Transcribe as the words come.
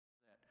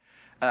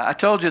I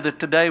told you that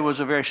today was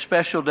a very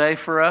special day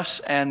for us,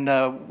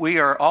 and we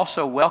are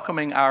also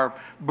welcoming our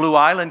Blue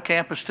Island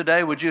campus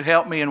today. Would you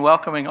help me in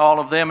welcoming all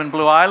of them in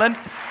Blue Island?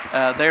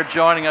 They're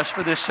joining us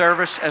for this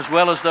service, as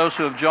well as those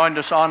who have joined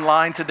us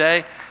online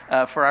today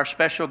for our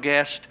special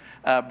guest.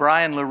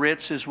 Bryan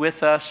Loritts is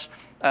with us.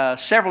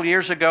 Several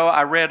years ago,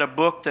 I read a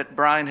book that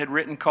Bryan had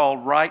written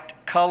called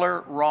Right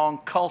Color, Wrong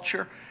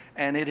Culture.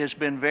 And it has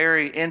been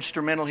very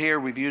instrumental here.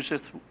 We've used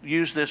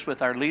this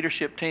with our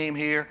leadership team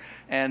here,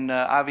 and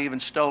I've even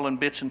stolen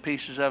bits and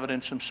pieces of it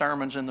in some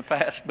sermons in the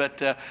past,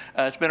 but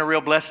it's been a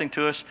real blessing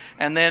to us.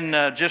 And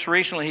then just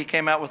recently he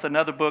came out with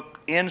another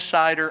book,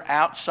 Insider,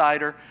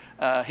 Outsider,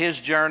 his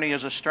journey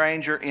as a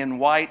stranger in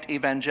white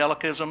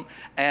evangelicalism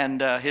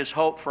and his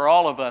hope for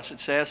all of us, it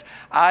says.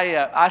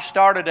 I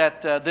started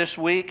at this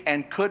week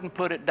and couldn't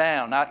put it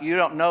down. Now, you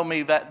don't know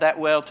me that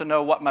well to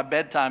know what my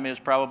bedtime is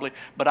probably,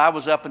 but I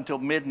was up until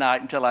midnight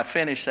until I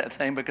finished that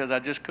thing because I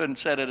just couldn't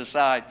set it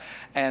aside.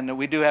 And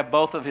we do have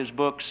both of his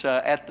books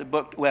at the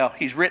book. Well,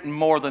 he's written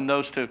more than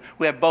those two.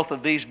 We have both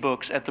of these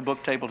books at the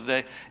book table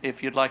today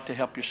if you'd like to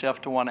help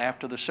yourself to one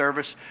after the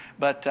service.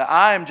 But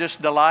I am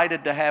just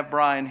delighted to have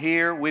Bryan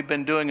here. We've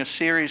been doing a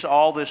series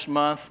all this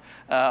month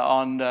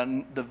on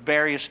the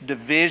various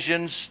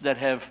divisions that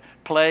have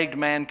plagued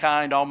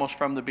mankind almost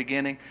from the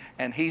beginning,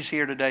 and he's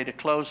here today to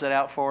close that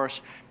out for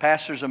us.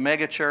 Pastors a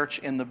mega church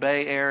in the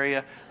Bay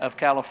Area of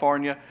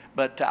California,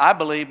 but I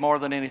believe more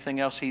than anything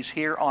else he's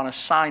here on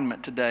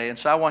assignment today, and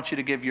so I want you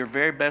to give your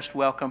very best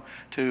welcome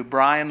to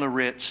Bryan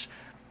Loritts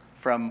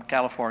from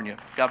California.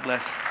 God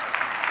bless.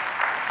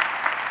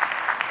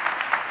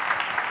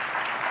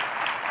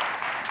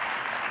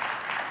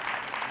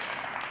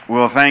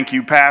 Well, thank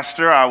you,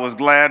 Pastor. I was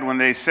glad when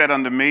they said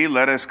unto me,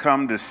 let us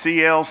come to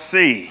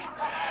CLC.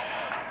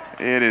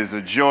 It is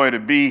a joy to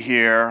be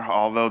here,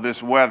 although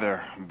this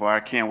weather, boy, I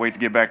can't wait to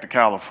get back to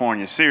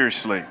California.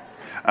 Seriously,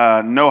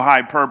 no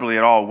hyperbole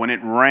at all. When it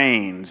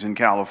rains in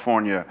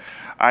California,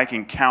 I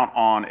can count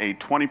on a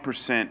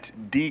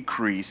 20%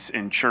 decrease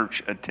in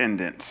church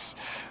attendance.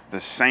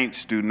 The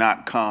saints do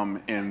not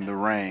come in the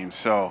rain.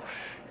 So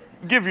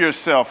give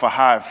yourself a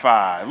high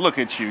five. Look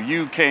at you.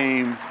 You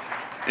came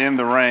in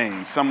the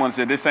rain. Someone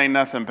said, this ain't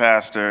nothing,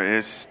 Pastor.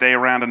 It's stay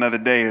around another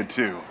day or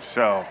two.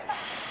 So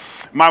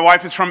my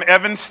wife is from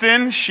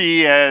Evanston.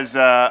 She is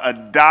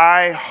a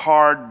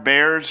die-hard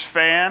Bears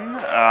fan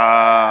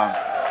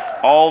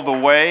all the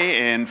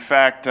way. In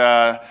fact,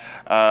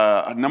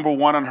 number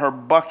one on her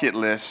bucket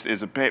list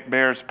is a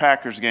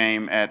Bears-Packers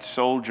game at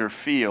Soldier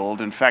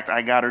Field. In fact,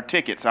 I got her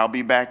tickets. I'll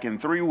be back in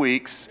 3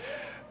 weeks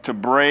to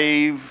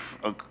brave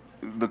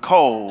the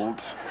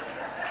cold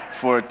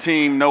for a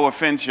team, no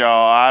offense,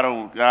 y'all, I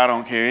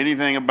don't care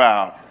anything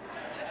about.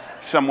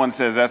 Someone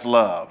says that's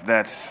love.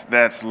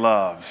 That's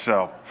love.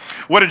 So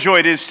what a joy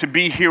it is to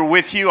be here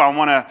with you. I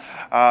want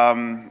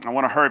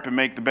to hurry up and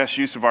make the best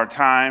use of our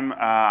time.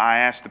 I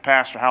asked the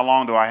pastor, how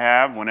long do I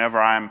have? Whenever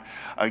I'm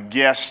a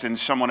guest in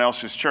someone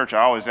else's church,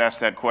 I always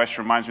ask that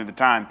question. Reminds me of the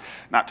time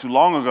not too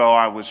long ago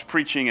I was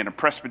preaching in a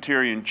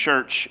Presbyterian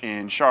church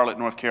in Charlotte,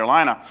 North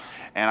Carolina,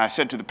 and I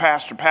said to the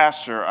pastor,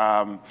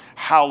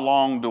 how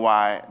long do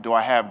I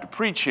have to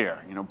preach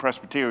here? You know,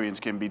 Presbyterians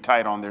can be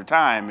tight on their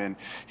time, and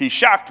he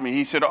shocked me.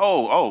 He said,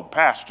 oh,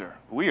 Pastor,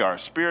 we are a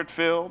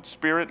spirit-filled,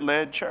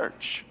 spirit-led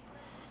church.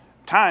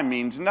 Time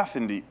means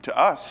nothing to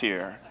us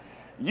here.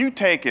 You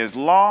take as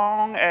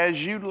long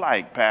as you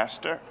like,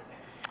 Pastor,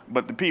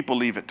 but the people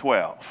leave at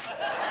 12.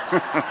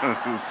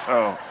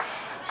 So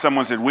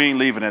someone said, we ain't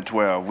leaving at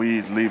 12.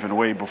 We leaving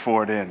way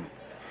before then.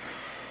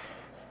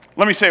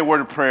 Let me say a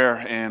word of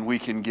prayer and we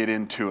can get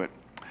into it.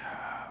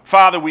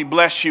 Father, we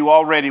bless you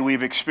already.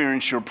 We've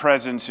experienced your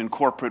presence in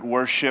corporate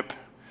worship.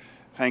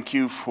 Thank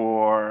you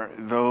for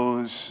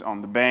those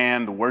on the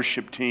band, the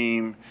worship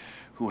team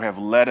who have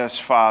led us,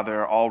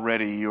 Father.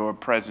 Already your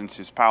presence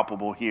is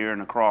palpable here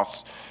and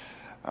across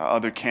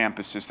other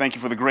campuses. Thank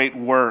you for the great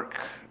work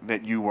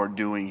that you are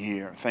doing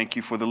here. Thank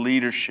you for the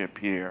leadership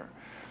here.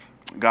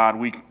 God,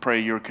 we pray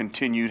your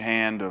continued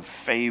hand of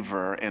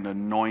favor and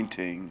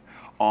anointing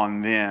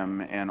on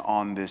them and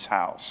on this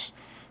house.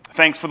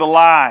 Thanks for the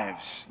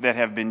lives that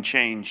have been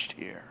changed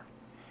here.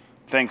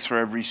 Thanks for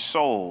every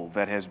soul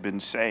that has been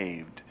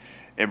saved,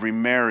 every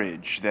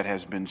marriage that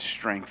has been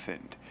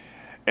strengthened,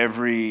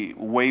 every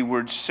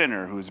wayward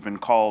sinner who has been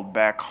called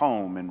back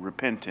home in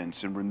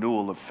repentance and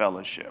renewal of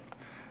fellowship.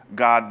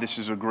 God, this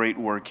is a great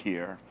work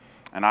here.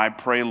 And I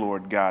pray,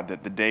 Lord God,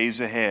 that the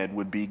days ahead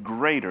would be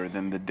greater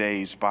than the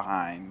days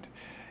behind.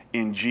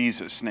 In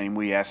Jesus' name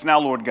we ask. Now,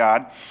 Lord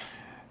God,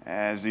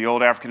 as the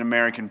old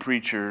African-American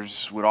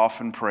preachers would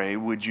often pray,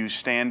 would you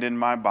stand in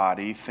my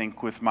body,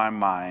 think with my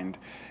mind,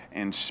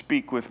 and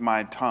speak with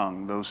my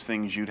tongue those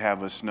things you'd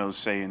have us know,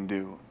 say, and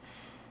do.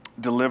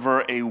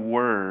 Deliver a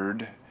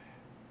word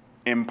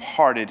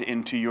imparted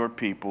into your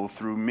people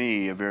through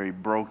me, a very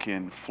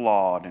broken,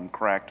 flawed, and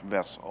cracked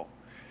vessel.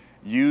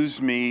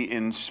 Use me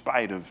in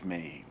spite of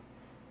me.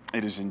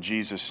 It is in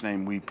Jesus'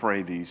 name we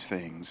pray these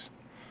things.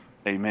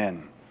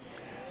 Amen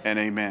and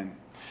amen.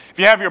 If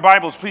you have your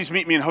Bibles, please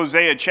meet me in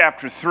Hosea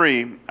chapter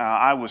 3.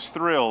 I was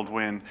thrilled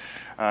when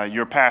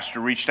your pastor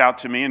reached out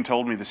to me and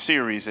told me the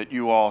series that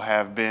you all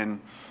have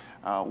been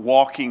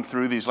walking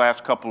through these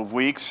last couple of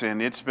weeks,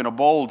 and it's been a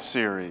bold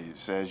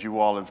series as you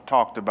all have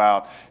talked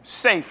about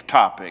safe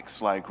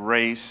topics like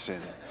race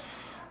and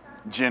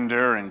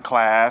gender and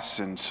class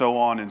and so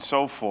on and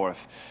so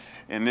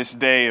forth. In this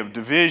day of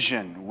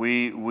division,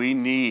 we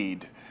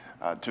need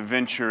to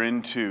venture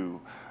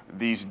into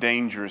these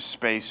dangerous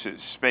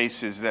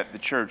spaces that the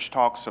church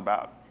talks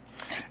about.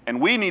 And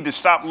we need to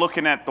stop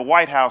looking at the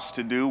White House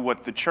to do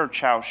what the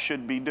church house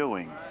should be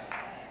doing.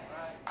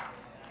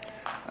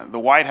 The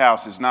White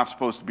House is not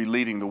supposed to be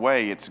leading the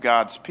way. It's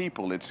God's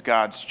people, it's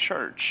God's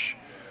church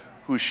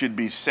who should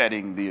be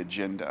setting the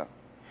agenda.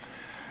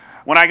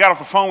 When I got off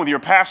the phone with your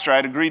pastor, I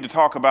had agreed to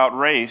talk about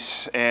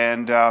race,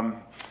 and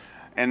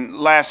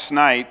last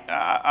night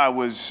I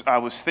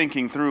was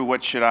thinking through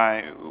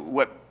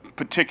what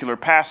particular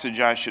passage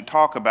I should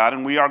talk about,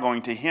 and we are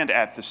going to hint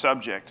at the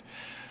subject.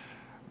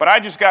 But I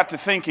just got to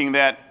thinking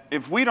that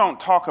if we don't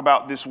talk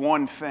about this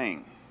one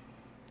thing,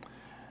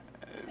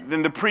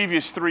 then the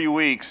previous 3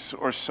 weeks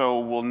or so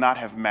will not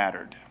have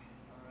mattered.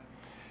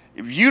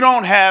 If you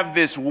don't have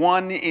this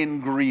one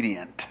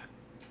ingredient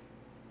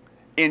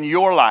in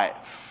your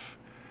life,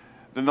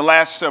 then the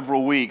last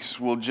several weeks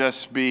will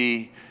just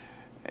be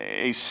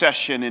a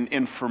session in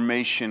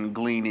information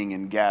gleaning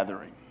and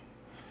gathering.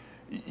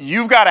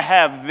 You've got to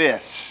have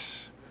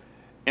this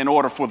in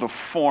order for the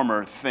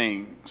former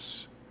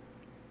things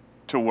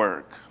to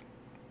work.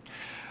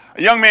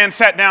 A young man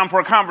sat down for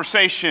a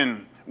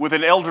conversation with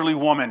an elderly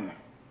woman.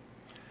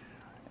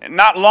 And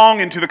not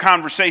long into the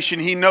conversation,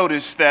 he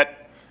noticed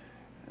that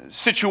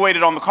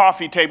situated on the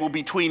coffee table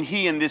between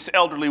he and this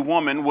elderly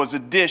woman was a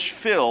dish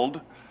filled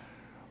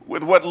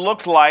with what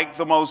looked like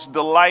the most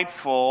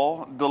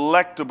delightful,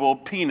 delectable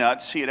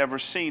peanuts he had ever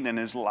seen in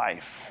his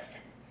life.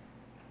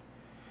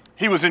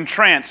 He was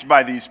entranced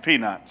by these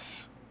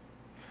peanuts,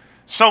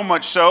 so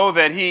much so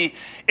that he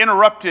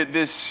interrupted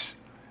this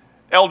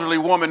elderly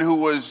woman who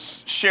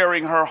was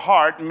sharing her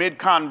heart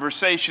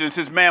mid-conversation and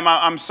says, "Ma'am,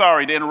 I'm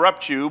sorry to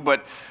interrupt you,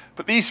 but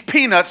these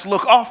peanuts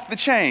look off the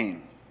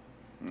chain.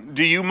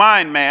 Do you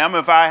mind, ma'am,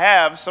 if I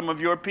have some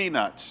of your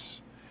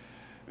peanuts?"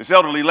 This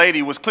elderly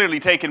lady was clearly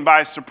taken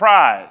by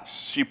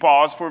surprise. She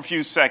paused for a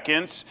few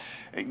seconds,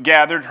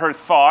 gathered her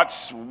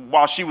thoughts.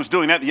 While she was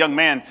doing that, the young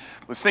man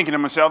was thinking to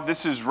himself,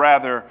 this is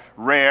rather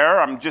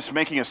rare. I'm just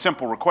making a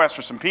simple request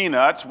for some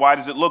peanuts. Why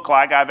does it look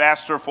like I've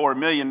asked her for $1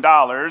 million?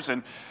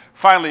 And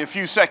finally, a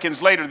few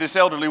seconds later, this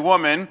elderly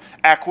woman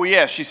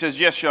acquiesced. She says,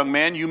 "Yes, young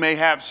man, you may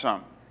have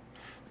some."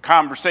 The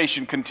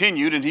conversation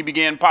continued, and he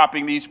began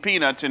popping these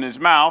peanuts in his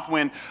mouth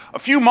when a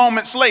few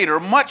moments later,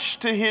 much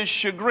to his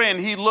chagrin,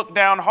 he looked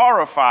down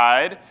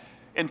horrified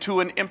into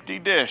an empty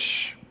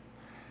dish.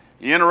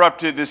 He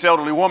interrupted this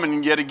elderly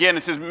woman yet again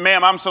and says,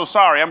 "Ma'am, I'm so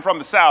sorry. I'm from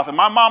the South, and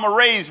my mama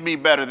raised me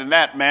better than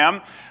that,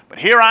 ma'am. But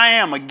here I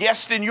am, a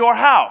guest in your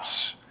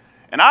house,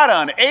 and I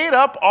done ate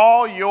up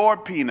all your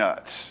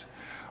peanuts.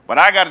 But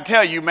I got to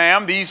tell you,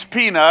 ma'am, these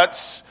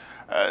peanuts,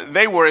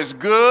 they were as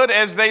good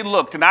as they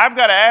looked. And I've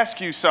got to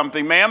ask you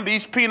something, ma'am.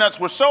 These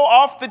peanuts were so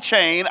off the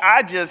chain,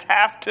 I just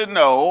have to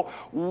know,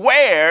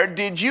 where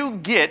did you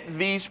get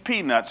these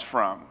peanuts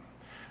from?"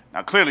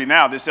 Now, clearly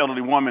now, this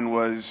elderly woman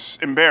was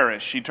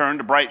embarrassed. She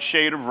turned a bright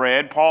shade of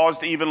red,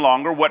 paused even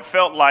longer, what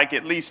felt like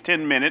at least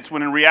 10 minutes,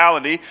 when in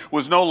reality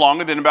was no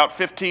longer than about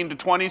 15 to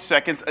 20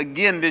 seconds.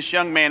 Again, this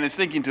young man is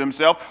thinking to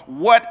himself,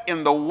 what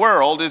in the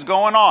world is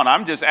going on?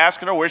 I'm just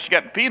asking her where she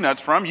got the peanuts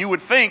from. You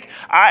would think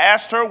I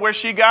asked her where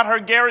she got her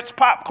Garrett's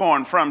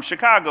popcorn from,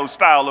 Chicago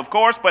style, of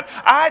course, but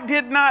I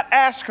did not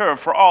ask her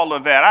for all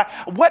of that.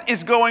 What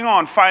is going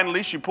on?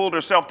 Finally, she pulled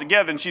herself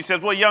together and she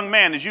says, "Well, young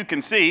man, as you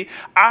can see,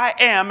 I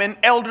am an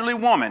elderly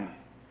woman,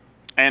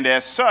 and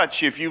as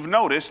such, if you've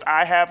noticed,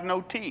 I have no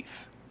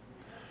teeth.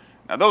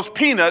 Now, those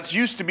peanuts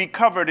used to be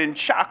covered in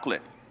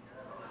chocolate,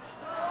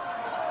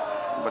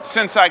 but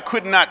since I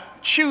could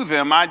not chew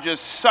them, I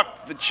just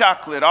sucked the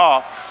chocolate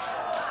off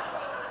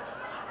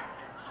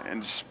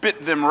and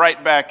spit them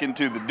right back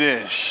into the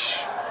dish."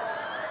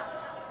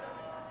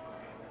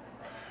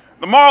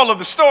 The moral of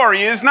the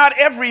story is not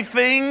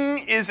everything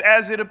is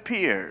as it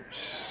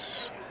appears.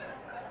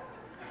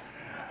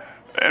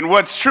 And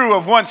what's true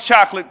of once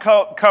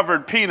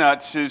chocolate-covered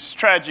peanuts is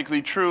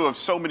tragically true of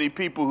so many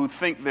people who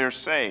think they're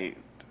saved.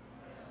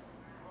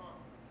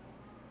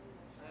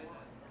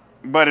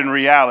 But in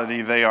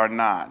reality, they are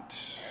not.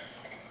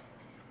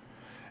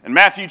 In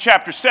Matthew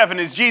chapter 7,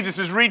 as Jesus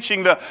is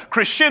reaching the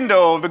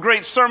crescendo of the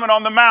great Sermon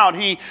on the Mount,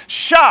 he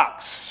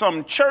shocks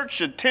some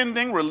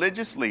church-attending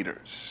religious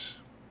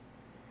leaders.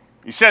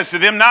 He says to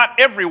them, "Not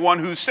everyone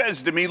who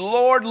says to me,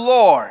 'Lord,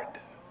 Lord,'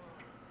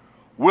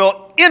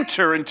 will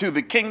enter into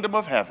the kingdom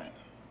of heaven."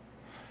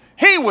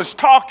 He was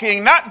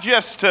talking not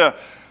just to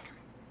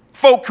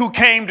folk who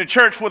came to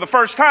church for the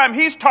first time.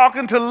 He's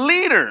talking to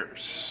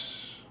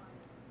leaders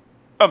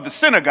of the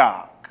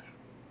synagogue.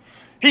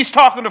 He's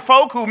talking to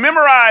folk who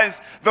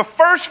memorized the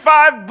first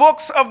 5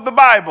 books of the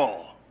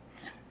Bible: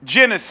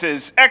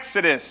 Genesis,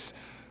 Exodus,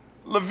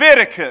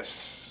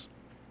 Leviticus,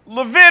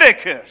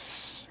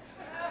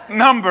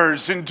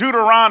 Numbers, and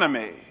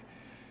Deuteronomy.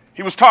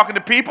 He was talking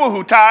to people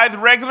who tithed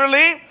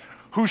regularly,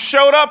 who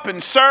showed up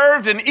and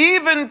served and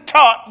even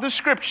taught the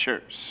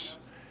scriptures.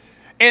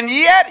 And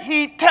yet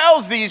he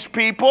tells these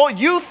people,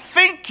 you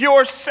think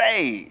you're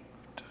saved,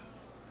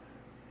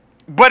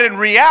 but in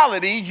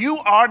reality, you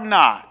are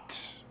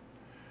not.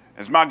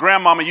 As my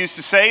grandmama used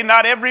to say,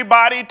 not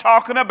everybody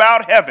talking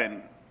about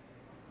heaven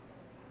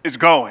is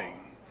going.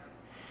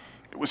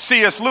 It was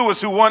C.S.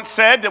 Lewis who once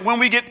said that when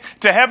we get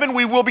to heaven,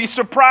 we will be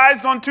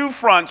surprised on two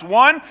fronts.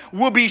 One,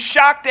 we'll be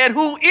shocked at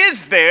who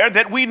is there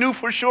that we knew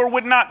for sure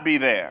would not be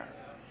there.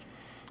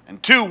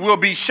 And two, we'll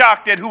be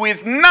shocked at who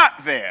is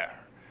not there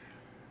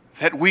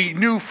that we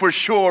knew for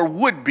sure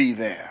would be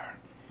there.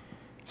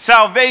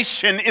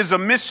 Salvation is a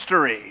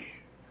mystery.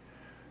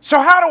 So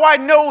how do I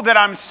know that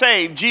I'm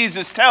saved?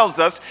 Jesus tells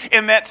us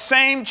in that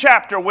same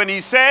chapter when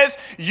he says,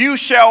 you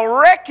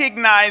shall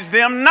recognize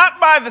them not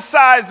by the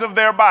size of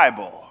their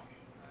Bible.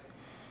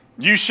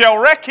 You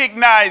shall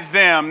recognize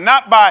them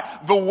not by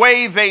the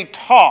way they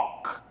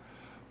talk,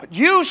 but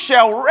you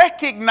shall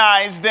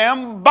recognize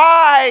them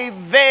by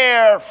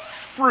their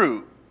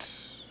fruit.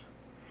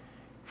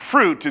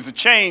 Fruit is a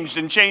changed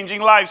and changing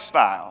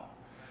lifestyle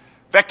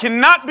that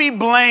cannot be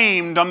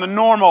blamed on the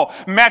normal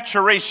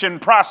maturation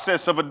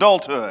process of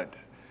adulthood.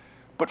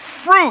 But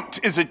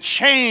fruit is a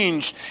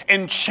changed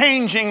and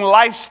changing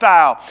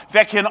lifestyle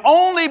that can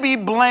only be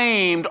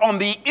blamed on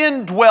the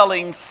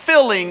indwelling,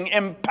 filling,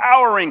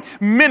 empowering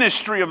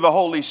ministry of the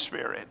Holy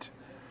Spirit.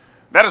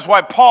 That is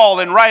why Paul,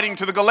 in writing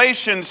to the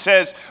Galatians,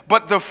 says,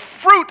 but the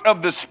fruit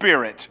of the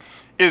Spirit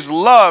is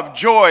love,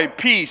 joy,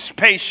 peace,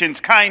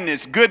 patience,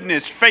 kindness,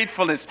 goodness,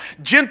 faithfulness,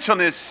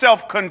 gentleness,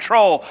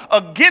 self-control.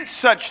 Against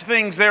such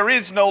things there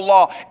is no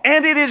law.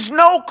 And it is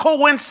no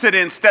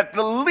coincidence that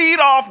the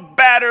lead-off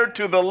batter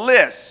to the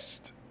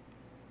list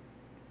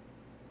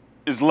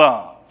is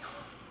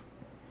love.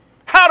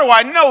 How do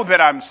I know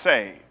that I'm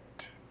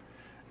saved?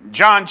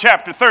 John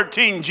chapter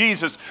 13,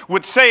 Jesus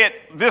would say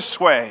it this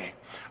way,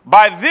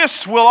 by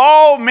this will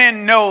all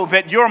men know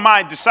that you're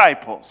my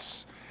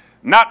disciples.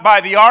 Not by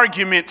the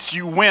arguments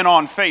you win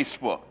on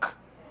Facebook.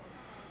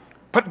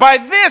 But by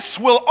this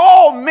will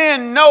all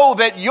men know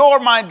that you're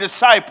my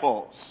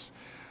disciples.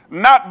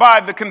 Not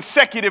by the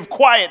consecutive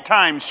quiet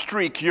time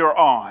streak you're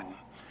on.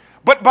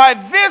 But by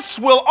this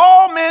will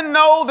all men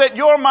know that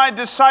you're my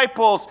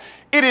disciples.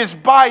 It is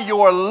by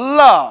your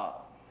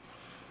love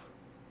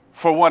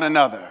for one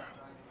another.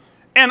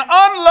 An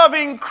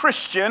unloving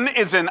Christian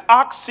is an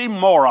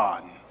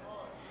oxymoron.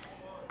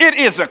 It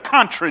is a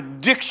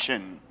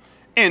contradiction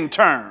in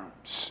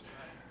terms.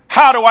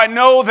 How do I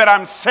know that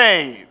I'm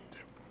saved?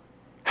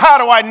 How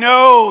do I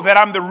know that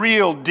I'm the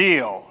real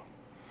deal?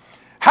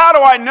 How do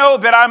I know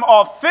that I'm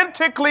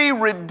authentically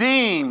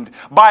redeemed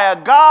by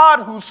a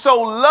God who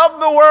so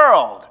loved the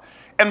world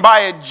and by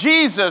a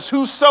Jesus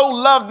who so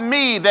loved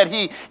me that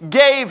he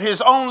gave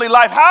his only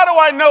life? How do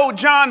I know?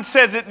 John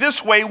says it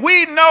this way,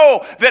 we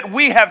know that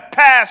we have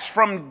passed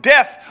from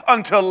death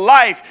unto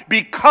life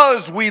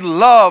because we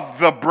love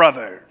the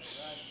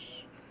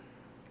brothers.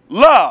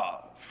 Love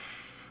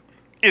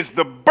is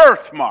the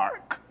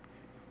birthmark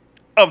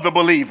of the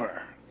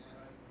believer.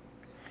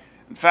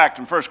 In fact,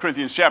 in 1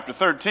 Corinthians chapter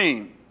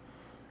 13,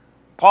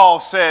 Paul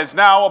says,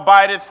 now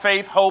abideth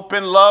faith, hope,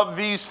 and love,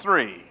 these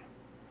three.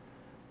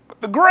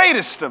 But the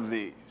greatest of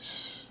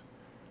these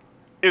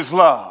is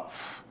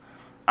love.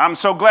 I'm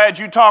so glad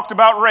you talked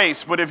about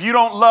race, but if you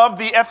don't love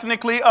the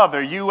ethnically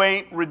other, you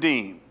ain't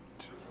redeemed.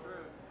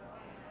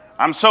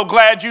 I'm so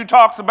glad you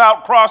talked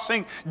about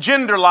crossing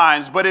gender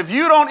lines, but if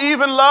you don't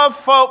even love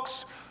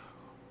folks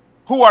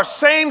who are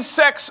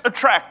same-sex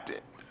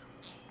attracted,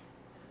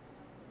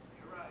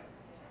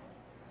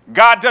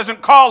 God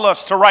doesn't call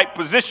us to write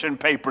position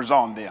papers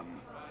on them.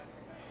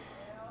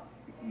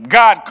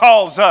 God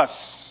calls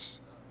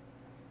us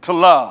to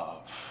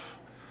love.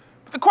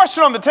 But the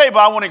question on the table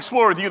I want to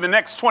explore with you the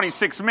next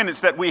 26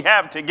 minutes that we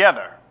have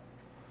together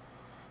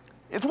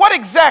is, what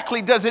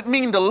exactly does it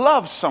mean to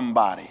love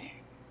somebody?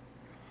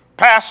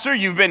 Pastor,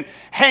 you've been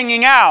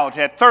hanging out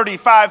at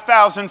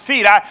 35,000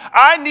 feet.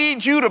 I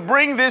need you to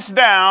bring this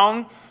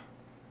down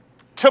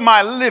to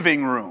my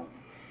living room.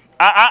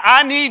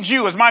 I need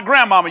you, as my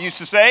grandmama used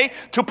to say,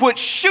 to put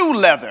shoe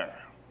leather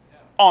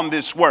on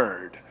this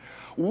word.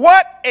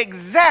 What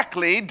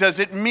exactly does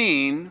it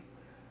mean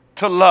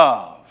to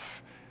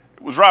love?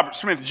 It was Robert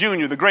Smith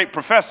Jr., the great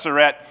professor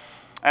at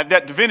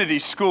that divinity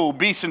school,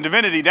 Beeson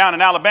Divinity down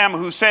in Alabama,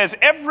 who says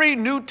every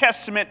New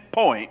Testament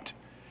point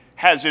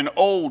has an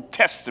Old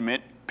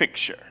Testament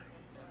picture.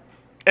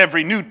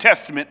 Every New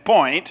Testament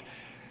point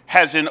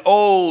has an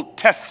Old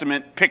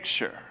Testament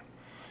picture.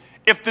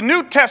 If the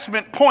New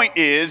Testament point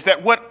is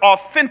that what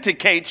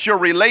authenticates your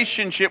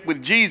relationship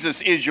with Jesus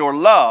is your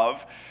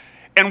love,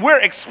 and we're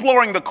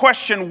exploring the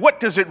question, what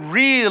does it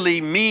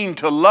really mean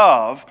to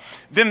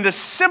love? Then the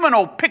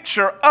seminal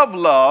picture of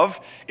love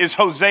is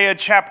Hosea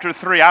chapter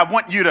 3. I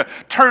want you to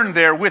turn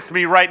there with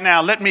me right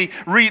now. Let me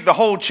read the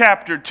whole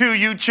chapter to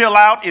you. Chill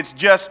out. It's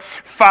just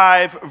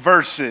 5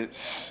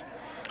 verses.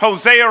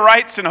 Hosea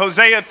writes in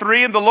Hosea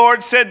 3, and the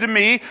Lord said to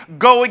me,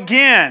 go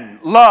again,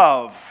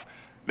 love.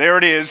 There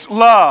it is,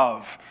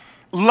 love.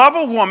 Love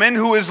a woman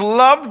who is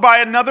loved by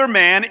another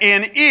man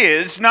and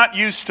is, not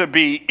used to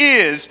be,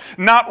 is,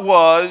 not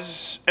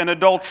was, an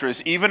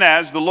adulteress, even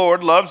as the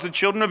Lord loves the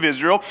children of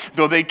Israel,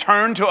 though they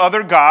turn to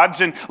other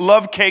gods and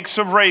love cakes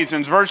of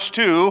raisins. Verse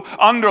 2,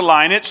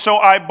 underline it. So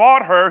I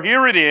bought her,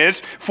 here it is,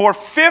 for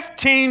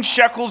 15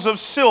 shekels of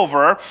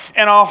silver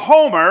and a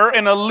homer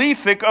and a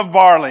lethek of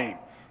barley.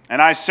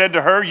 And I said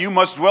to her, you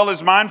must dwell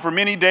as mine for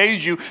many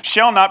days. You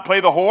shall not play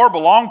the whore,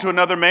 belong to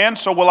another man,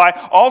 so will I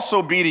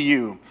also be to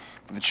you.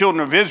 The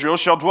children of Israel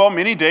shall dwell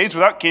many days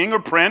without king or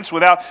prince,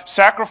 without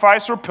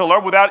sacrifice or pillar,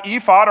 without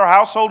ephod or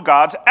household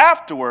gods.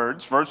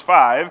 Afterwards, verse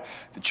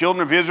 5, the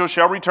children of Israel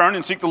shall return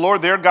and seek the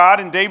Lord their God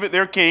and David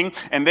their king,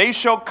 and they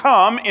shall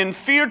come in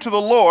fear to the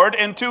Lord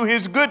and to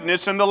his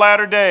goodness in the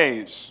latter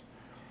days.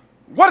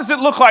 What does it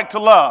look like to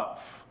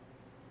love?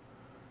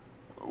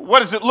 What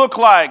does it look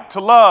like to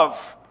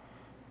love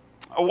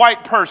a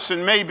white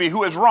person maybe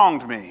who has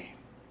wronged me?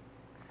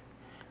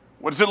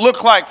 What does it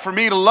look like for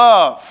me to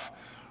love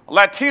a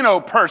Latino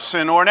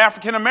person or an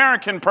African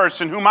American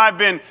person whom I've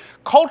been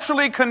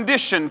culturally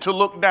conditioned to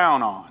look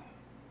down on?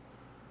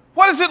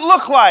 What does it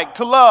look like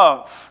to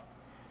love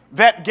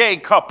that gay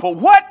couple?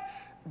 What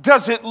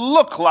does it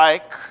look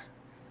like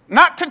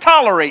not to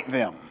tolerate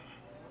them?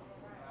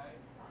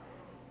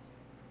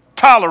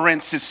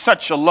 Tolerance is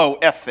such a low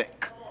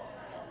ethic.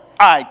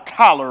 I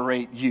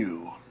tolerate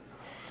you.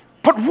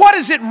 But what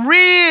does it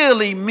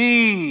really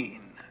mean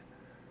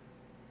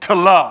to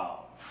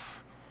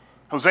love?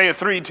 Hosea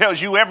 3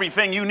 tells you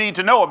everything you need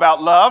to know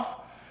about love,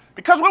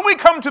 because when we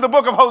come to the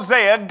book of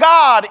Hosea,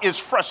 God is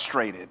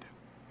frustrated.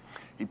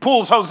 He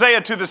pulls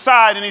Hosea to the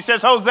side and he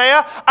says,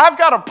 Hosea, I've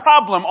got a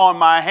problem on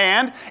my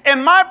hand,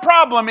 and my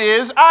problem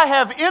is I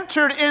have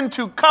entered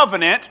into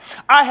covenant.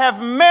 I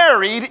have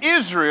married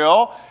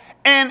Israel,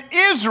 and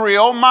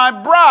Israel, my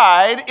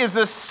bride, is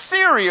a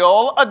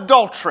serial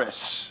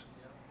adulteress.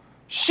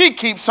 She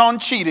keeps on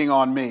cheating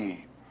on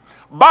me.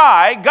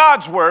 By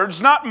God's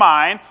words, not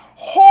mine,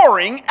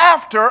 whoring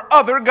after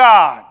other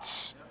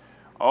gods.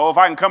 Oh, if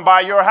I can come by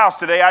your house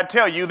today, I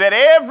tell you that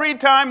every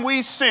time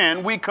we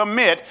sin, we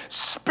commit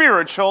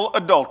spiritual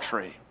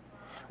adultery.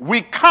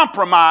 We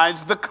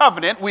compromise the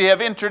covenant we have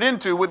entered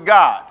into with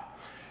God.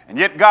 And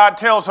yet God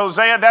tells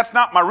Hosea, that's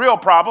not my real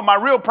problem. My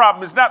real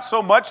problem is not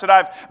so much that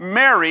I've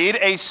married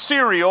a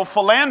serial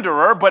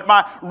philanderer, but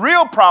my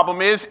real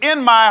problem is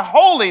in my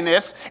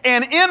holiness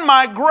and in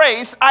my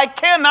grace, I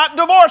cannot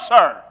divorce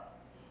her.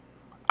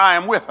 I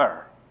am with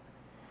her.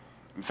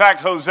 In fact,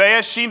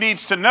 Hosea, she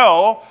needs to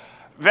know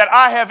that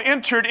I have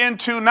entered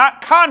into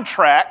not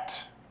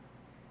contract,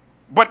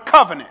 but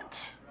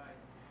covenant.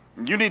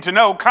 You need to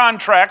know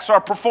contracts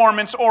are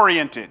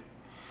performance-oriented.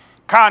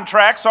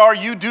 Contracts are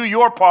you do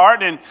your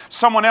part and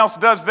someone else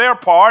does their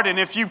part, and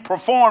if you've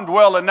performed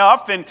well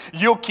enough, then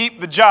you'll keep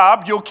the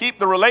job, you'll keep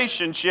the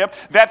relationship.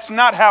 That's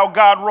not how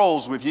God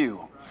rolls with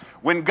you.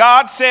 When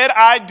God said,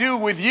 I do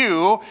with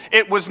you,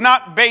 it was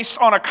not based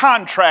on a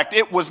contract.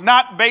 It was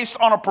not based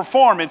on a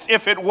performance.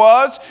 If it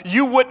was,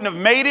 you wouldn't have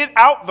made it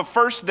out the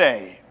first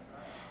day.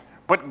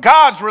 But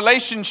God's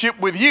relationship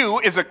with you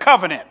is a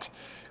covenant.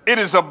 It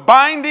is a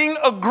binding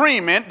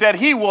agreement that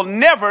he will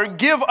never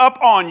give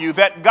up on you,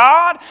 that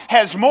God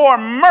has more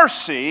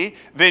mercy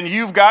than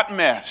you've got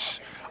mess.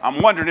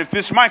 I'm wondering if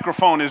this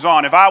microphone is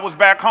on. If I was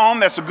back home,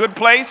 that's a good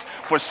place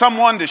for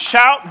someone to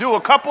shout, do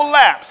a couple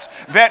laps,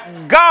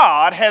 that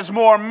God has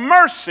more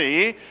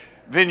mercy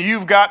than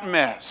you've got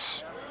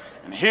mess.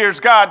 And here's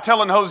God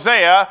telling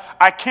Hosea,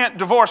 I can't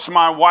divorce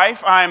my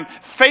wife. I'm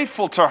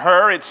faithful to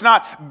her. It's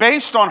not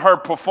based on her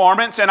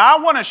performance, and I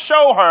want to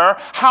show her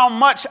how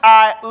much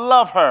I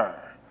love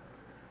her.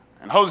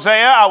 And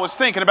Hosea, I was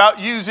thinking about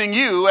using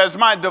you as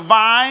my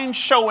divine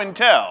show and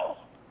tell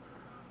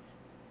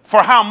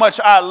for how much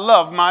I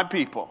love my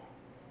people.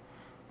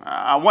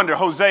 I wonder,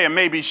 Hosea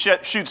maybe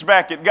shoots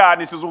back at God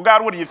and he says, well,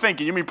 God, what are you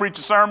thinking? You mean preach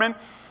a sermon?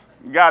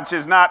 God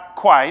says, not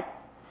quite.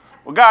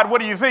 Well, God,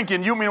 what are you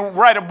thinking? You mean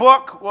write a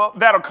book? Well,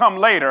 that'll come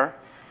later.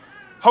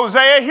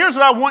 Hosea, here's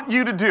what I want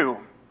you to do.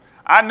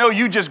 I know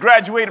you just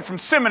graduated from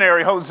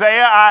seminary,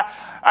 Hosea.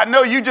 I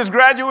know you just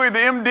graduated the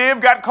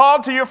MDiv, got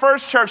called to your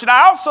first church. And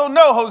I also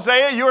know,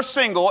 Hosea, you're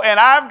single, and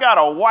I've got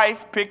a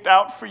wife picked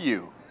out for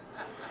you.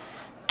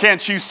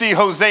 Can't you see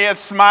Hosea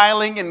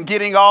smiling and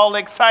getting all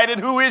excited?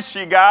 Who is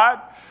she, God?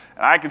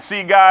 And I can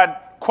see God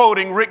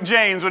quoting Rick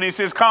James when he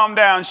says, calm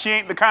down, she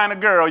ain't the kind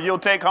of girl you'll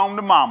take home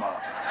to mama.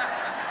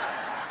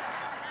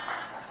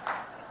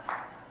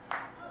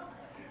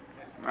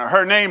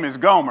 Her name is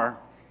Gomer.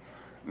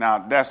 Now,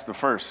 that's the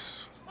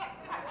first.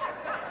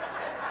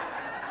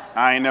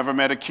 I ain't never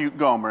met a cute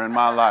Gomer in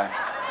my life.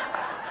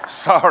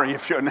 Sorry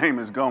if your name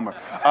is Gomer.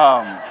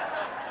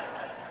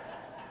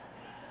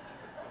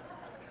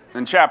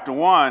 In chapter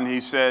 1,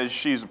 he says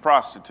she's a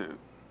prostitute.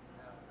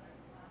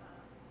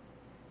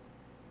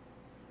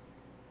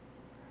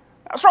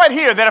 That's right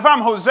here that if I'm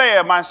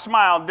Hosea, my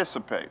smile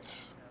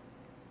dissipates.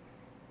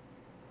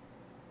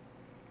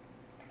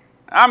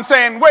 I'm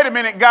saying, wait a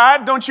minute,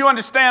 God, don't you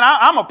understand?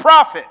 I'm a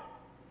prophet.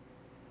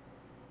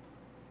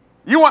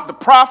 You want the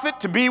prophet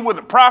to be with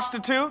a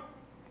prostitute?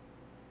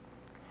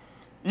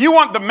 You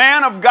want the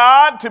man of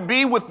God to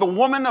be with the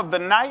woman of the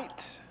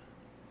night?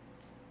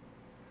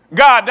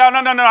 God, no.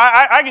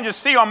 I can just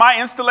see on my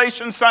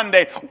installation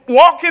Sunday,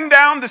 walking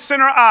down the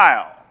center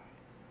aisle,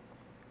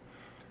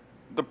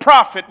 the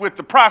prophet with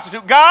the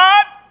prostitute.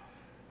 God,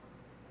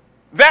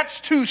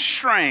 that's too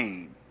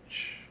strange.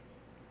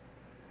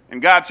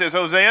 And God says,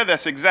 Hosea,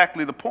 that's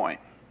exactly the point.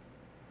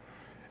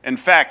 In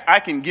fact, I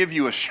can give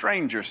you a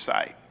stranger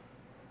sight.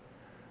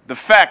 The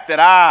fact that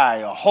I,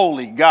 a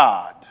holy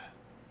God,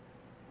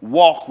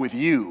 walk with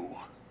you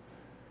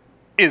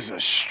is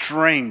a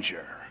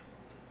stranger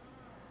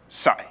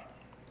sight.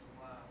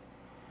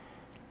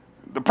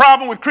 The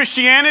problem with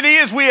Christianity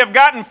is we have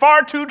gotten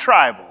far too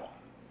tribal.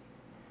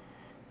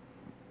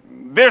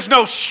 There's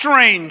no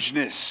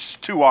strangeness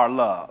to our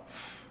love.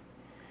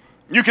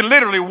 You can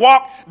literally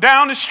walk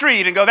down the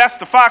street and go, that's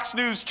the Fox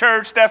News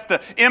church, that's the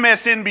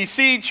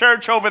MSNBC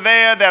church over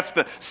there, that's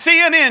the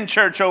CNN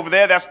church over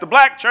there, that's the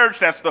black church,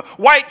 that's the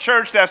white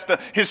church, that's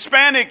the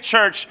Hispanic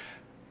church.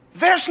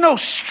 There's no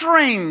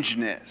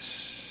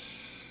strangeness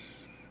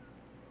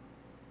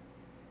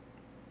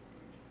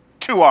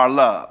to our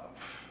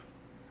love.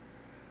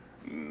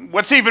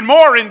 What's even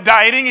more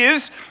indicting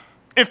is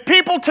if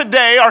people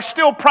today are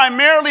still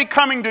primarily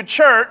coming to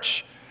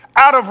church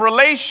out of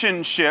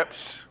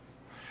relationships,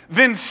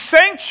 then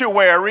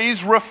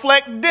sanctuaries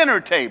reflect dinner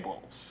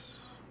tables.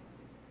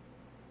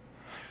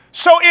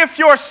 So if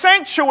your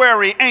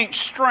sanctuary ain't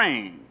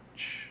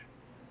strange,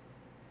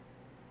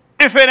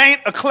 if it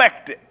ain't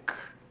eclectic,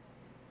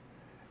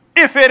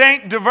 if it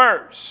ain't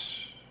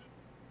diverse,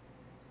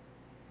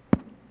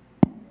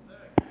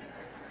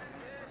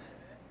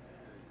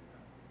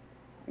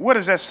 what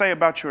does that say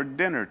about your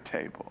dinner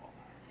table?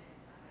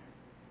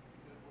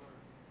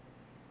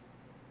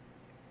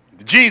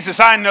 The Jesus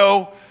I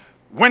know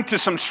went to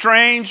some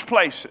strange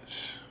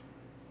places.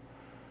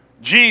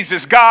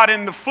 Jesus, God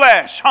in the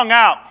flesh, hung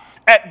out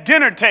at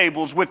dinner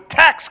tables with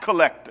tax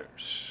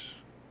collectors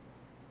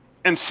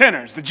and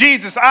sinners. The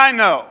Jesus I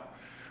know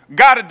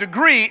got a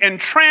degree in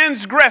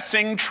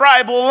transgressing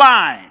tribal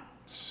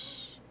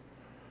lines.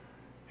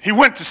 He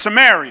went to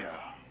Samaria,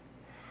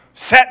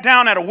 sat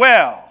down at a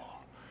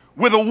well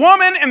with a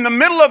woman in the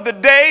middle of the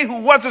day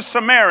who was a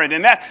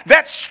Samaritan.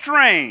 That's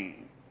strange.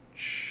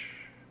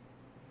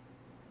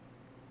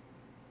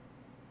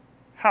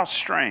 How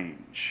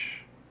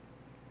strange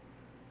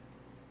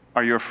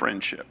are your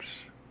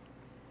friendships?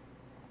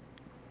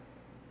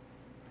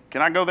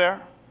 Can I go there?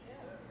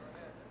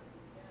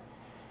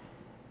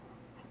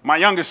 My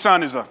youngest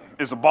son is a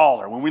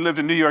baller. When we lived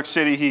in New York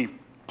City, he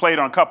played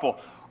on a couple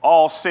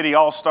all-city,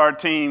 all-star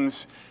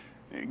teams,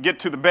 get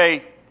to the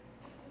Bay,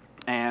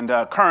 and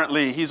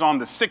currently he's on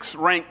the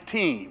 6th-ranked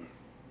team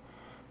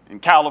in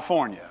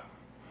California.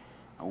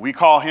 We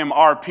call him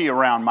RP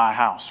around my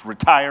house,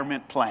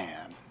 retirement plan.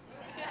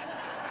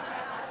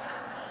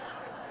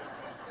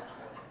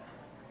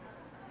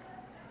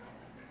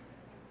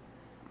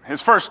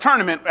 His first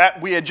tournament,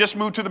 we had just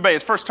moved to the Bay.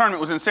 His first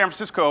tournament was in San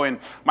Francisco, and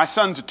my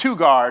son's a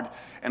 2-guard,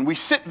 and we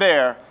sit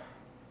there,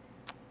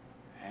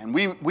 and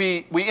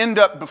we end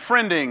up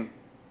befriending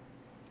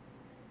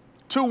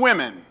 2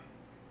 women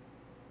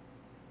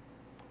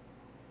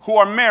who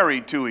are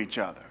married to each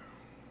other,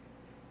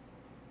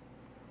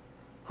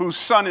 whose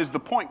son is the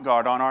point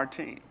guard on our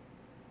team.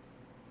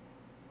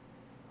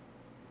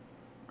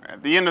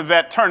 At the end of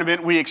that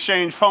tournament, we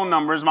exchanged phone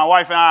numbers. My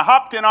wife and I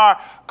hopped in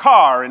our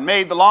car and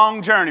made the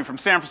long journey from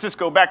San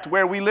Francisco back to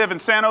where we live in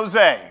San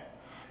Jose.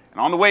 And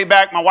on the way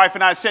back, my wife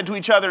and I said to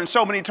each other in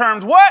so many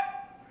terms, what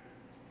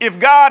if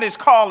God is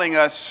calling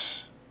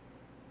us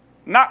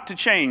not to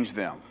change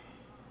them?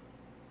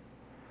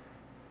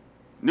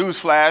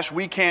 Newsflash,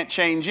 we can't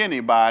change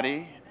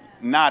anybody,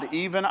 not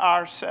even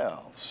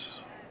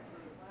ourselves.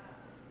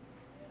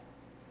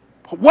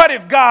 But what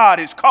if God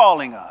is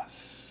calling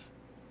us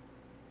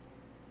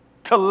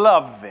to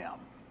love them?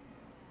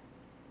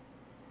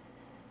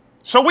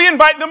 So we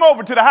invite them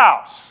over to the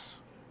house.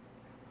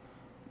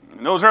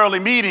 And those early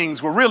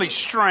meetings were really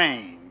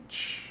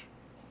strange.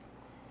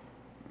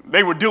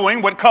 They were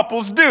doing what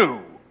couples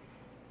do.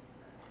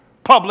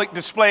 Public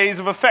displays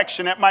of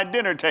affection at my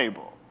dinner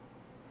table.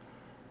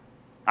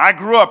 I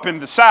grew up in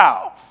the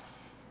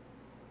South,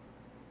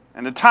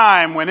 in a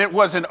time when it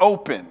wasn't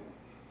open.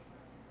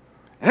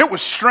 And it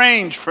was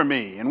strange for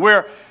me. And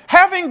we're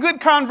having good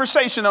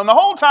conversation. And the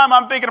whole time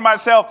I'm thinking to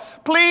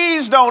myself,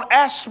 please don't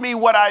ask me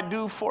what I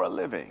do for a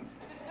living.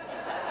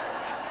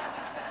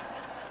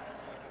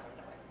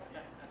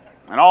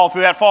 And all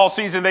through that fall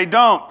season, they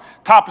don't.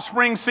 Top of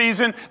spring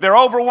season, they're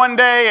over one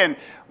day, and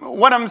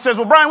one of them says,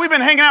 well, Bryan, we've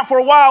been hanging out for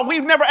a while.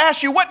 We've never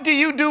asked you, what do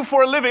you do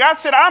for a living? I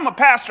said, I'm a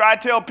pastor. I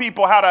tell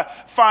people how to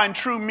find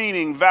true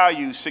meaning,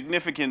 value,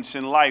 significance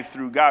in life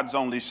through God's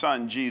only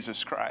Son,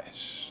 Jesus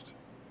Christ.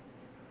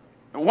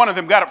 And one of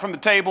them got up from the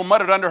table,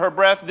 muttered under her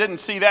breath, didn't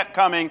see that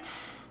coming,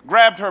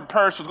 grabbed her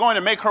purse, was going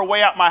to make her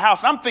way out my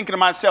house. And I'm thinking to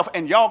myself,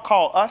 and y'all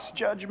call us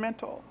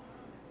judgmental?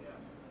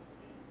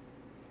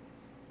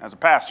 As a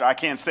pastor, I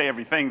can't say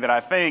everything that I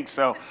think,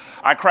 so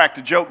I cracked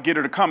a joke, get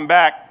her to come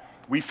back.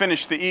 We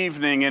finished the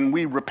evening and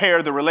we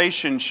repaired the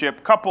relationship.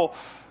 A couple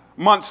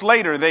months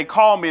later, they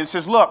call me and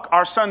says, look,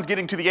 our son's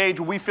getting to the age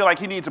where we feel like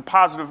he needs a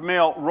positive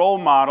male role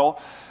model,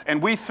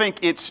 and we think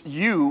it's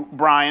you,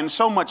 Bryan,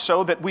 so much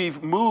so that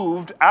we've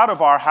moved out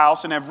of our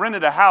house and have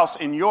rented a house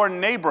in your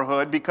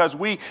neighborhood because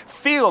we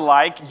feel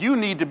like you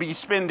need to be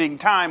spending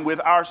time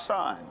with our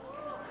son.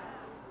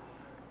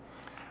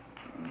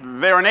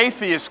 They're an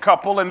atheist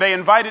couple, and they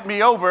invited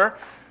me over.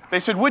 They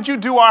said, would you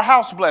do our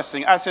house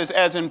blessing? I says,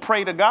 as in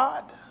pray to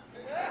God?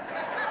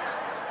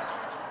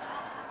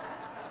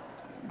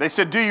 They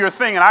said, do your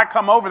thing. And I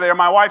come over there,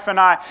 my wife and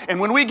I,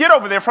 and when we get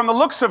over there, from the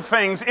looks of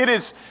things, it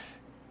is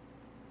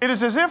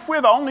as if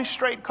we're the only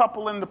straight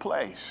couple in the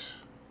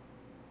place.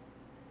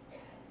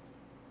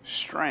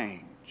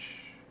 Strange.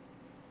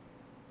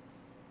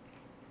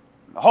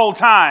 The whole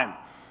time,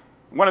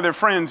 one of their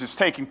friends is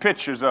taking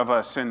pictures of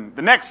us, and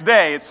the next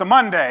day, it's a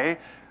Monday,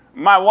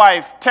 my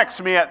wife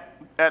texts me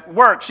at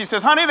work. She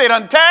says, honey, they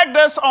done tagged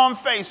us on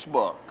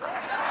Facebook.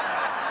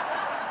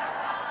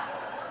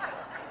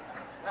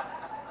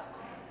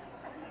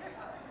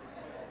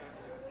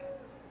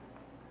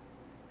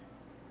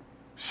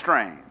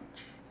 Strange.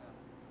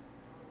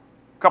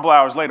 A couple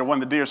hours later, one of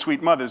the dear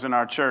sweet mothers in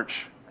our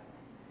church,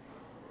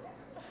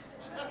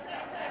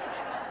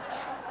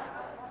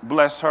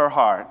 bless her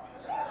heart,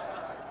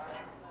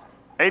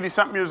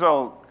 80-something years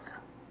old.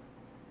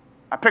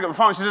 I pick up the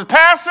phone. She says,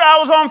 Pastor, I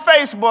was on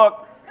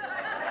Facebook.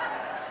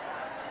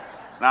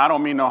 Now, I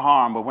don't mean no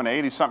harm, but when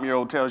an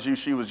 80-something-year-old tells you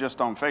she was just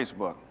on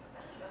Facebook,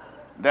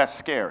 that's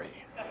scary.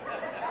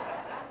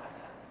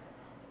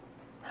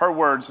 Her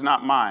words,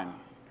 not mine.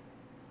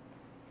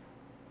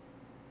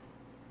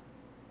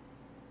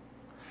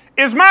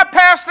 Is my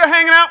pastor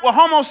hanging out with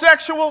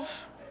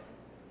homosexuals?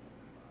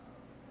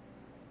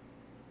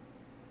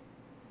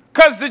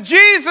 Because the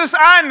Jesus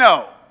I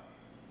know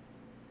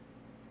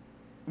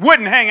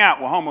wouldn't hang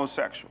out with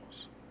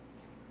homosexuals.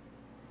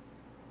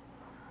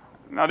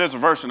 Now, there's a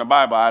verse in the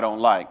Bible I don't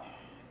like.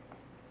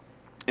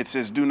 It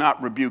says, do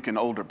not rebuke an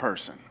older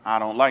person. I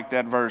don't like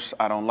that verse.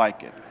 I don't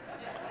like it.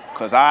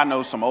 Because I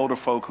know some older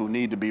folk who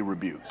need to be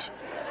rebuked.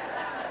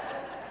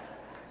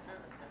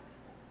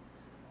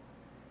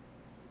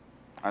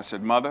 I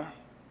said, Mother,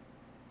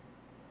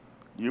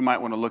 you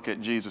might want to look at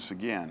Jesus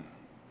again.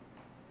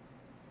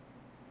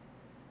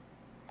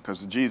 Because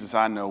the Jesus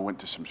I know went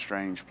to some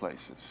strange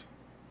places.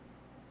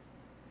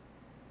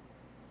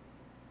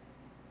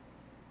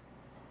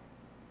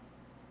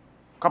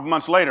 A couple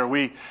months later,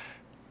 we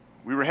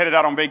were headed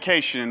out on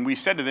vacation, and we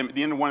said to them at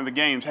the end of one of the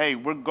games, hey,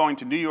 we're going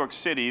to New York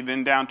City,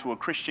 then down to a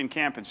Christian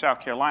camp in South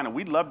Carolina.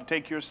 We'd love to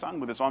take your son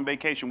with us on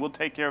vacation. We'll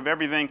take care of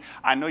everything.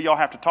 I know y'all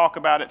have to talk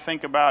about it,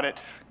 think about it,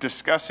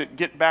 discuss it,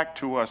 get back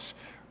to us,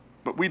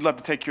 but we'd love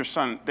to take your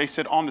son. They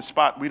said on the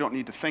spot, we don't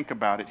need to think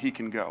about it. He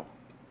can go.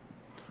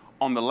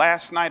 On the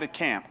last night of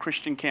camp,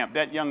 Christian camp,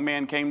 that young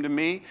man came to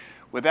me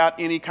without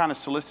any kind of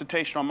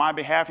solicitation on my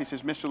behalf. He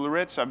says, Mr.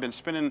 Loritts, I've been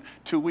spending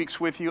 2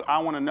 weeks with you. I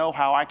want to know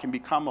how I can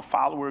become a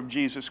follower of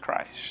Jesus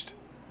Christ.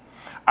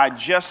 I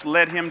just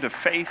led him to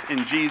faith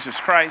in Jesus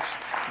Christ,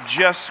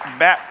 just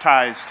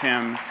baptized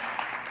him.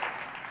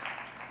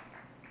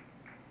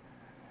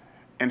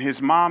 And his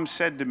mom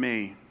said to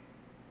me,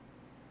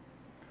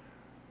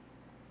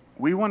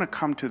 we want to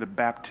come to the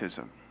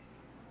baptism.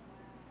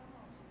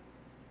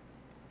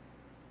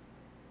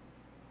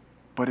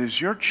 But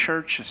is your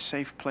church a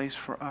safe place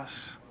for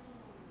us?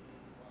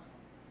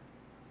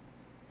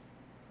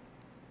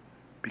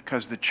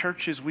 Because the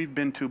churches we've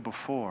been to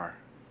before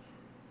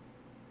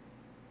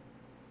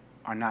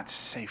are not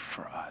safe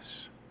for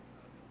us.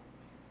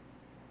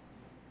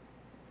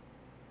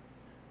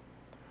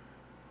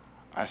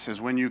 I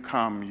says, when you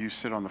come, you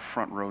sit on the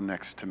front row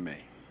next to me.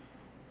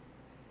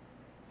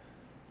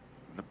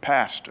 The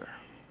pastor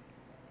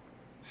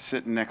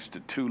sitting next to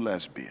 2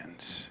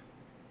 lesbians.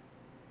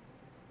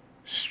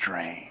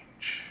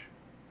 Strange.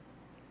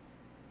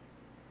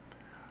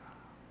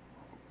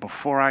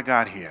 Before I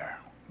got here,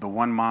 the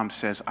one mom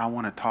says, I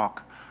want to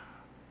talk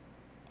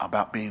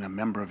about being a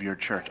member of your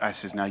church. I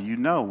says, now you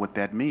know what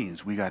that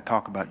means. We got to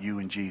talk about you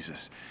and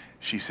Jesus.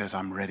 She says,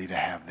 I'm ready to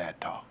have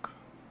that talk.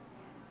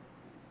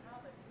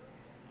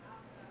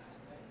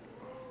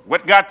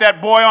 What got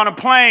that boy on a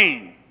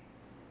plane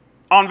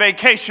on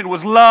vacation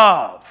was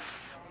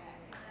love.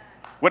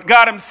 What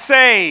got him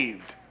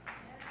saved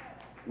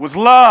was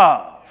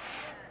love.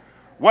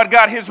 What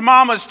got his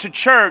mamas to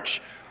church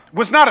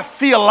was not a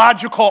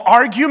theological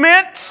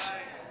argument.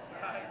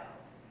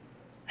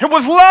 It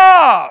was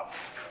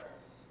love.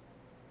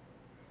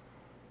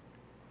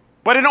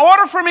 But in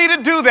order for me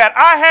to do that,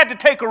 I had to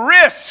take a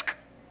risk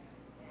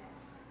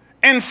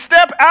and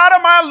step out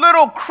of my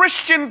little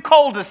Christian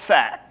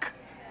cul-de-sac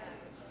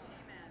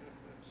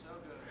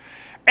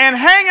and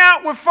hang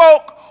out with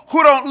folk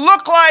who don't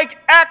look like,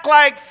 act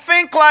like,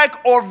 think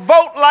like, or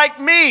vote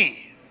like me.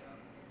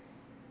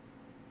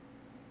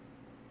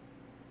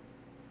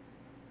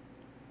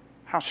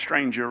 How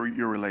strange are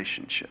your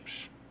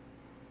relationships?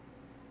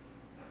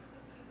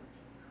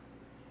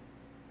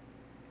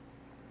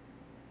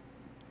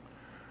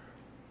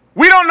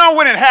 know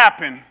when it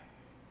happened.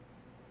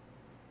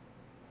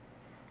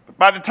 But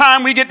by the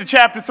time we get to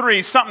chapter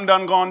 3, something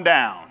done gone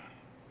down.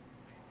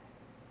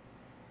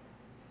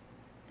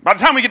 By the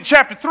time we get to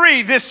chapter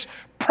 3, this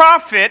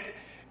prophet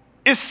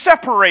is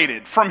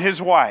separated from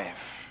his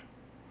wife.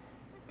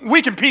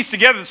 We can piece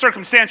together the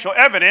circumstantial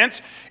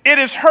evidence. It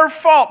is her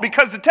fault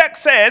because the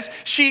text says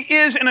she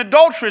is an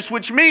adulteress,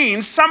 which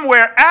means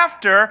somewhere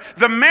after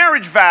the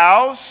marriage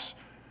vows,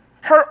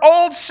 her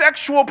old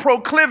sexual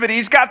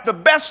proclivities got the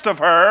best of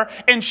her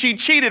and she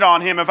cheated on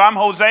him. If I'm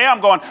Hosea,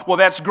 I'm going, well,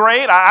 that's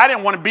great. I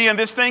didn't want to be in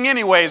this thing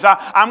anyways.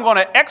 I'm going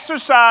to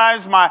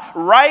exercise my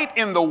right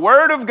in the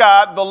word of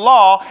God, the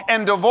law,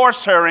 and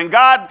divorce her. And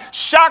God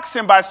shocks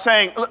him by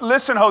saying,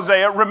 listen,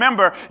 Hosea,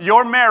 remember,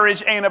 your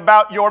marriage ain't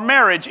about your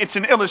marriage. It's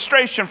an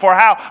illustration for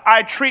how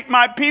I treat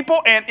my people.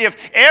 And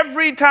if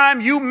every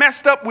time you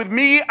messed up with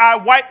me, I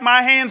wiped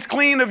my hands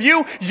clean of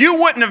you, you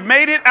wouldn't have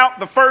made it out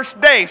the first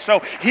day. So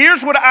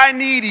here's what I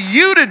need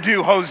you to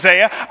do,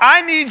 Hosea.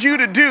 I need you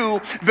to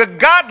do the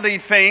godly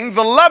thing,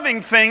 the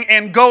loving thing,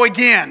 and go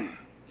again.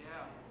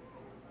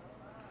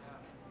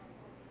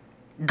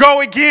 Go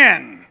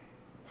again.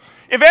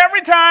 If every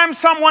time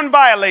someone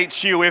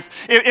violates you,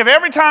 if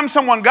every time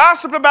someone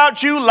gossiped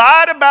about you,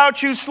 lied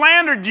about you,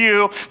 slandered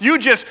you, you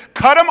just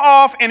cut them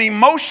off and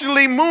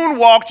emotionally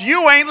moonwalked,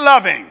 you ain't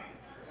loving.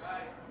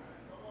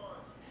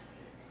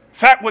 In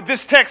fact, what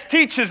this text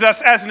teaches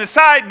us as an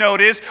aside note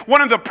is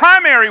one of the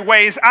primary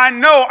ways I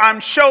know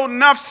I'm sure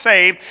enough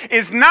saved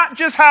is not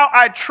just how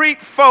I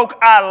treat folk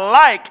I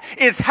like,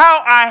 it's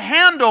how I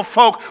handle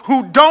folk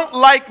who don't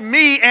like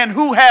me and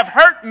who have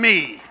hurt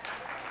me.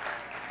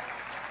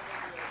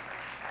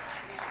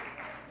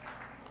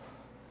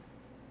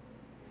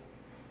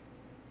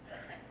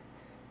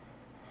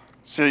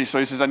 So he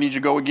says, I need you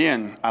to go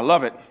again. I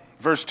love it.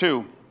 Verse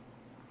 2.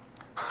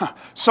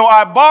 So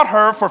I bought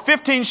her for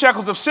 15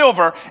 shekels of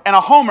silver and a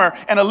homer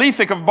and a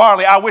lethek of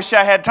barley. I wish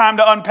I had time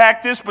to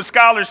unpack this, but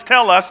scholars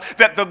tell us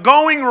that the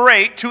going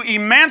rate to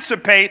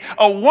emancipate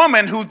a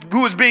woman who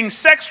was being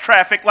sex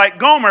trafficked like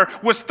Gomer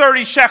was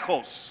 30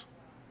 shekels.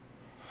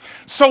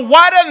 So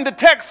why doesn't the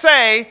text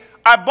say,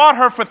 I bought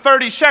her for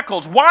 30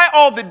 shekels? Why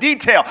all the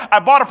detail? I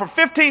bought her for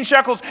 15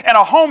 shekels and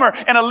a homer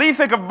and a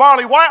lethek of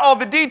barley. Why all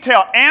the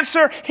detail?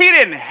 Answer, he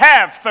didn't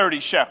have 30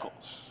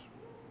 shekels.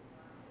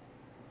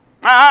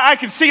 I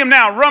can see him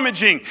now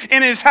rummaging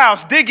in his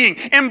house, digging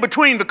in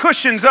between the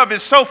cushions of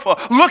his sofa,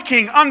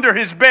 looking under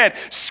his bed,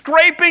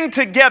 scraping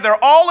together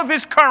all of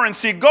his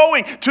currency,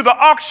 going to the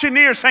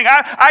auctioneer saying,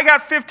 I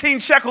got 15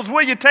 shekels.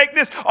 Will you take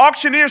this?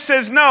 Auctioneer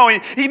says no.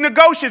 He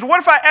negotiates.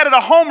 What if I added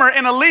a homer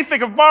and a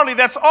lethek of barley?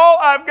 That's all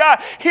I've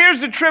got.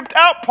 Here's the tripped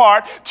out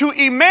part: to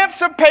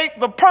emancipate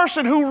the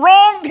person who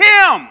wronged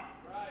him.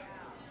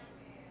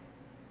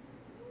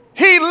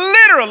 He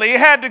literally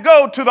had to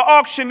go to the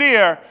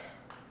auctioneer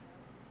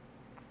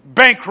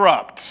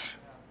bankrupt.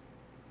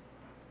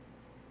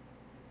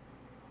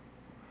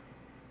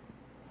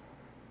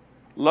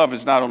 Love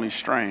is not only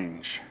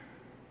strange,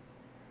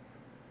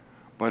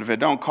 but if it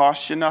don't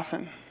cost you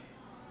nothing,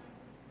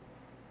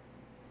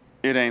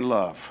 it ain't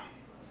love.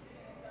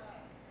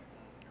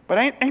 But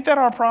ain't that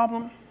our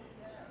problem?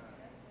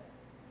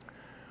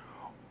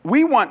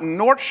 We want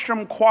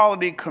Nordstrom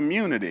quality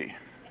community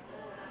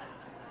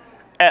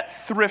at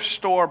thrift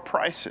store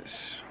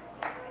prices.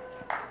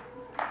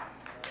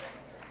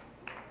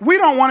 We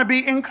don't want to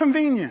be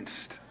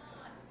inconvenienced.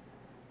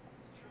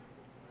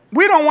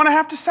 We don't want to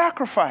have to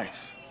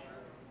sacrifice.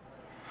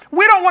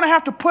 We don't want to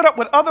have to put up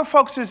with other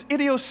folks'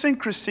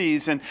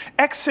 idiosyncrasies and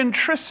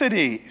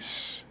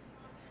eccentricities.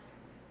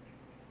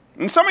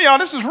 And some of y'all,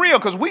 this is real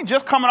because we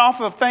just coming off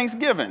of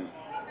Thanksgiving.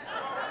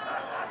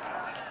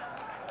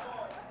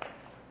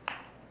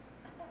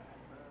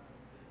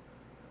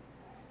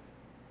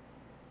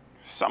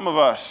 Some of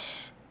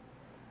us,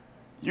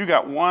 you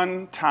got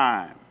one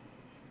time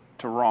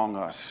to wrong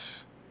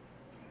us,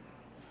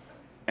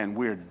 and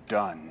we're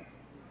done.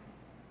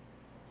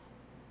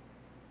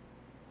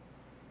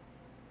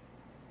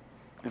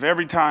 If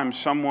every time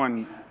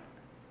someone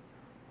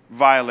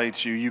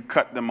violates you, you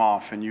cut them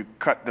off, and you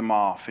cut them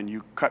off, and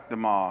you cut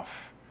them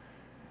off,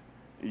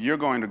 you're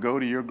going to go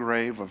to your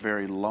grave a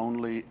very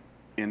lonely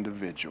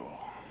individual.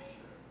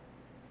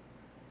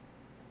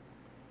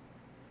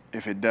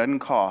 If it doesn't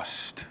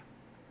cost,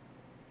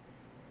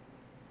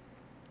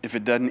 if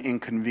it doesn't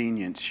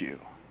inconvenience you,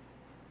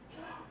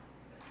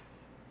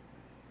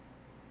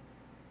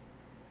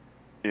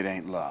 it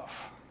ain't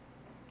love.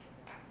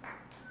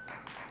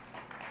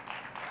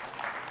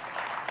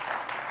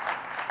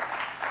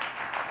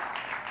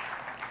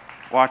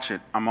 Watch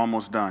it. I'm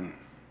almost done.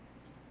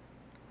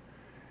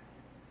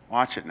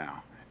 Watch it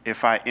now.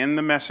 If I end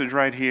the message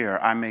right here,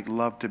 I make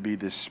love to be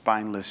this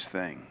spineless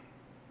thing.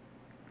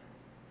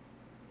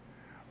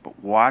 But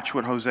watch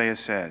what Hosea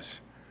says.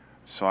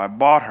 So I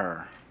bought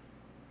her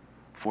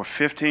for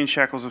 15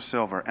 shekels of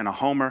silver and a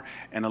homer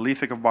and a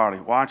lethek of barley.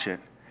 Watch it.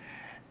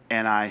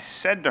 And I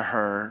said to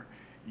her,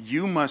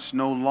 you must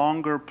no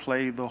longer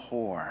play the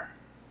whore.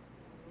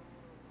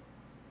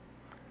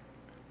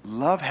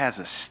 Love has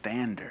a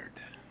standard.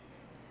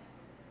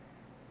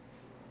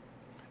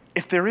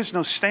 if there is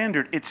no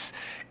standard, it's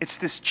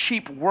this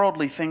cheap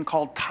worldly thing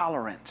called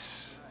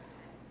tolerance.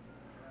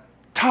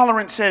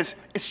 Tolerance says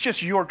it's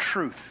just your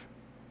truth.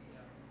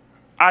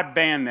 I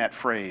ban that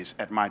phrase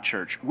at my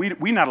church.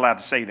 We're not allowed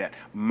to say that,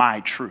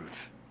 my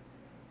truth.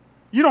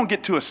 You don't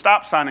get to a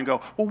stop sign and go,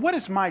 well, what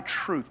is my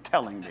truth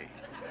telling me?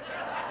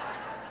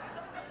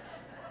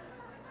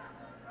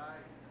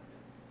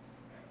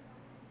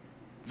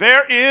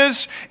 There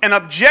is an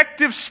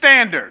objective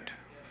standard.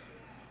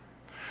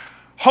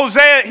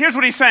 Hosea, here's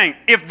what he's saying.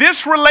 If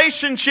this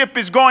relationship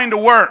is going to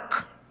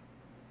work,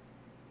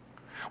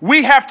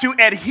 we have to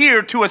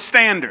adhere to a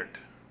standard.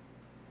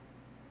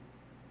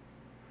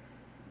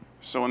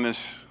 So when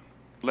this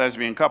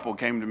lesbian couple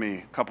came to me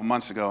a couple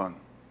months ago and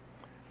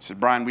said,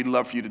 Bryan, we'd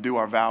love for you to do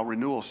our vow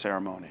renewal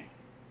ceremony.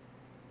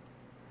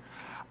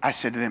 I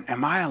said to them,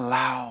 am I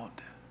allowed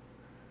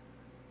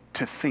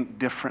to think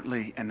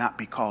differently and not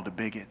be called a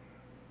bigot?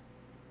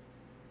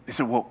 They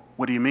said, well,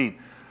 what do you mean?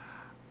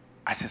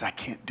 I said, I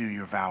can't do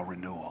your vow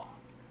renewal.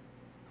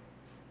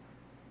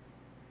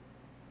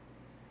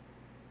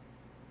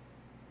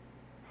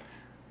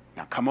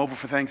 Now come over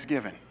for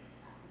Thanksgiving.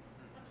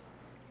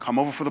 Come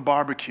over for the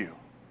barbecue.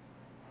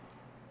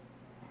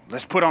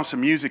 Let's put on some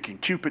music and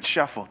Cupid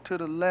shuffle. To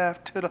the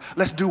left, to the...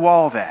 Let's do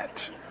all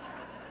that.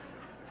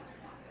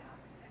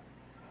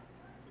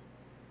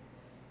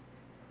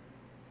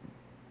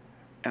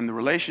 And the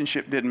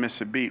relationship didn't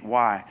miss a beat.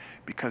 Why?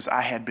 Because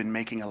I had been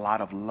making a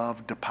lot of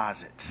love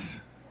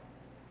deposits.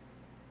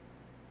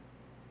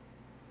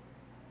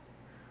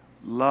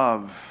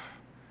 Love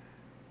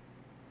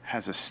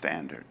has a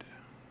standard.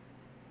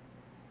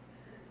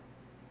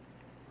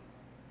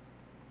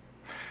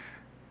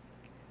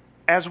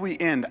 As we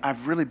end,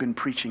 I've really been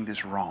preaching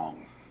this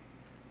wrong.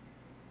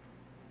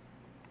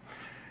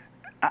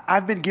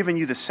 I've been giving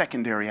you the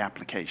secondary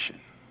application.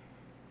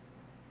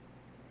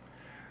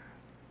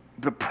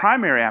 The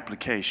primary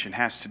application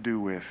has to do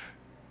with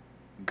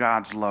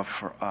God's love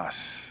for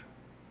us.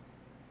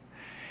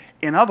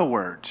 In other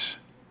words,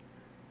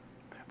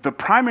 the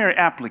primary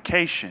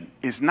application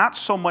is not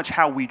so much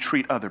how we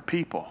treat other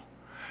people,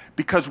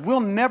 because we'll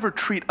never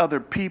treat other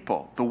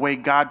people the way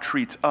God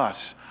treats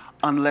us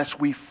unless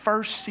we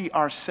first see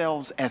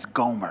ourselves as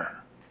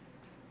Gomer.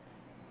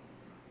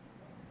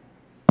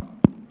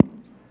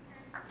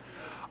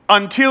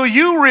 Until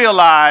you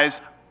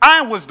realize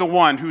I was the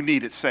one who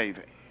needed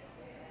saving.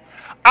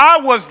 I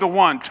was the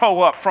one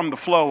toe up from the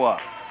flow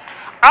up.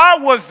 I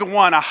was the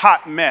one a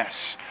hot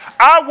mess.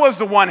 I was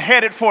the one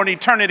headed for an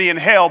eternity in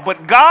hell,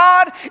 but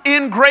God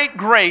in great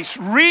grace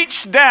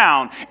reached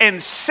down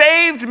and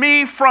saved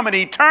me from an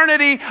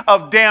eternity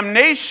of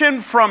damnation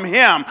from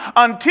him.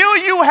 Until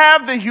you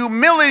have the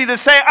humility to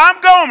say, I'm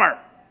Gomer,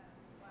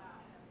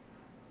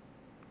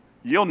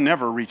 you'll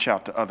never reach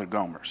out to other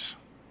Gomers.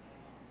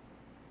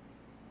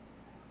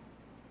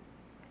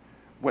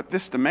 What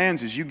this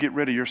demands is you get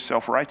rid of your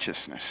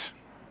self-righteousness.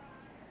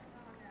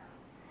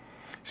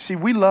 See,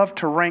 we love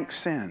to rank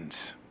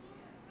sins.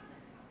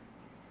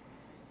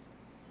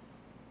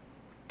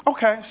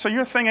 Okay, so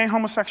your thing ain't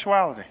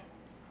homosexuality.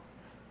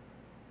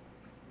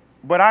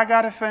 But I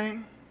got a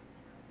thing.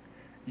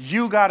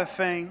 You got a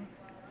thing.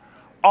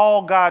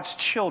 All God's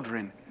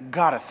children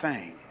got a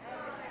thing.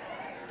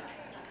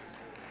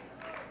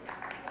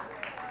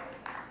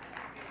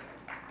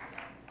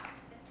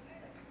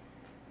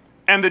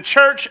 And the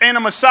church ain't a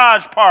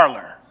massage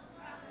parlor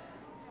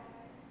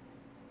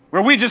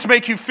where we just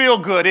make you feel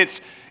good. It's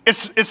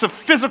a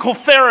physical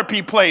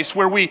therapy place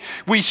where we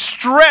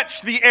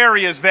stretch the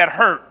areas that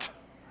hurt,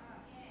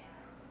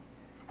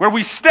 where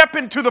we step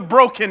into the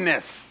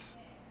brokenness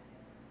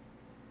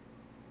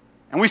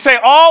and we say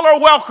all are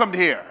welcomed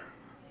here.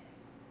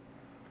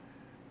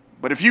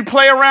 But if you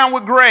play around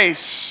with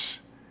grace,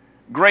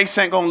 grace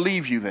ain't going to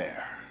leave you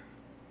there.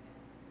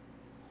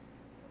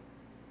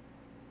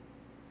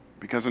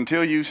 Because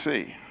until you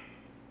see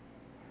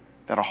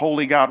that a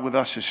holy God with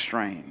us is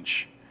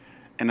strange,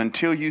 and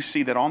until you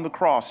see that on the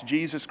cross,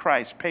 Jesus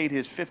Christ paid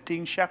his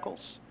 15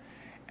 shekels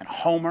and a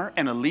homer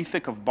and a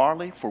lethek of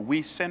barley for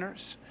we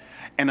sinners,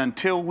 and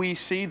until we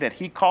see that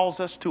he calls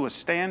us to a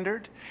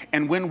standard,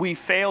 and when we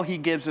fail, he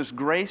gives us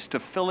grace to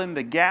fill in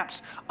the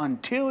gaps,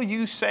 until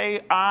you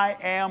say, I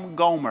am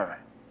Gomer,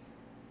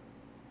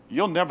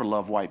 you'll never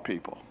love white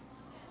people.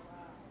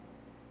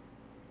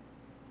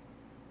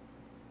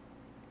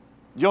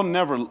 You'll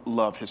never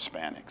love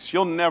Hispanics.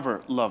 You'll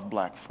never love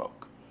black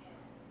folk.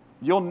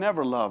 You'll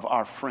never love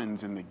our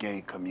friends in the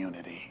gay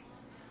community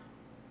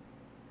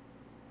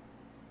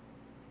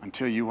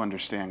until you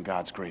understand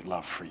God's great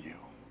love for you.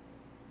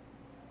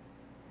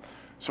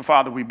 So,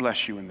 Father, we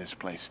bless you in this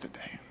place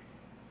today.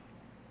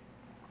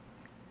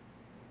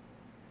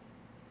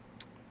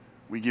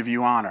 We give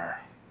you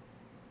honor.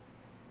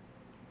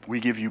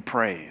 We give you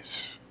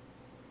praise.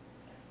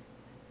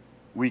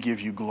 We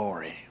give you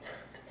glory.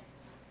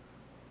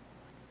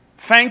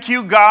 Thank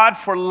you, God,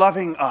 for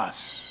loving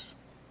us.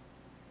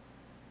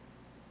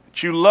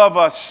 That you love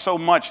us so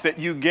much that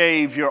you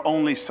gave your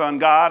only son.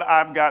 God,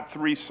 I've got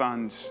 3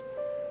 sons.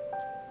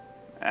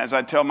 As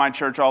I tell my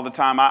church all the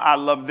time, I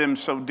love them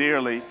so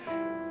dearly.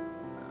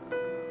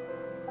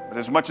 But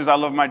as much as I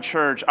love my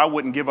church, I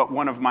wouldn't give up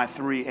one of my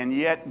three. And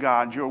yet,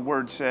 God, your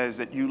word says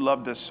that you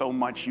loved us so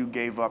much, you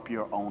gave up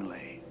your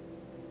only.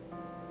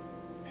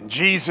 And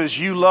Jesus,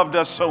 you loved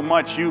us so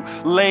much, you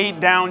laid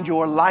down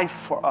your life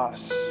for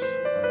us.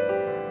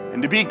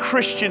 And to be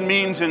Christian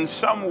means in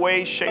some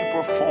way, shape,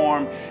 or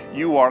form,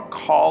 you are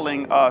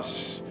calling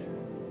us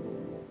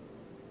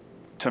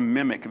to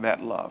mimic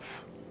that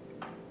love.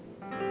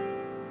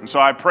 And so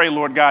I pray,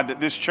 Lord God, that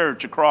this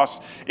church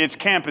across its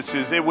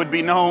campuses, it would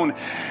be known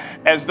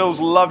as those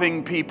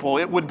loving people.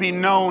 It would be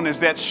known as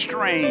that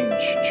strange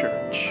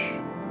church.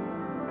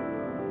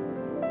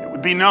 It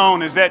would be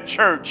known as that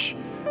church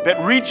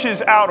that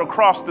reaches out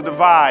across the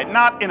divide,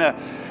 not in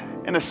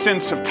a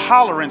sense of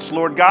tolerance,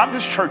 Lord God.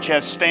 This church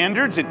has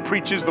standards. It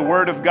preaches the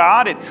word of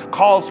God. It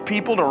calls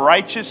people to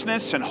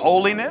righteousness and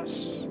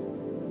holiness.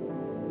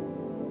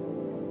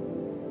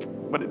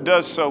 But it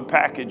does so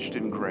packaged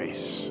in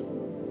grace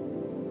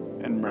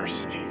and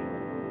mercy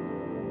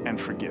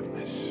and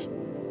forgiveness.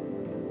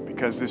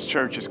 Because this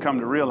church has come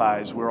to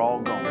realize we're all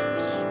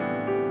goners.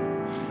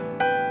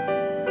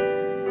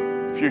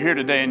 If you're here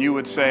today and you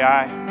would say,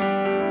 I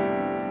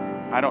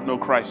don't know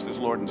Christ as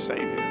Lord and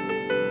Savior.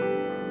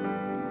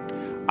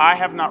 I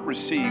have not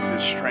received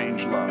this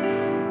strange love.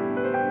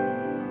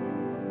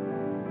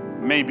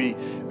 Maybe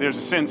there's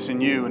a sense in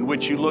you in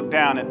which you look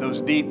down at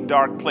those deep,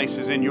 dark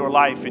places in your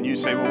life and you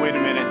say, well, wait a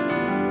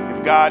minute.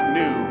 If God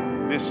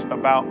knew this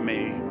about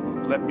me,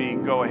 let me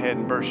go ahead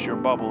and burst your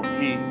bubble.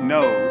 He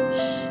knows.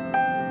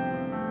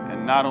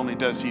 And not only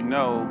does he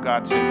know,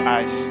 God says,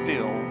 I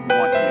still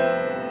want you.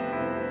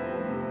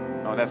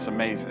 Oh, that's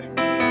amazing.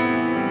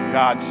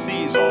 God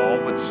sees all,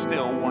 but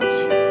still wants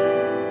you.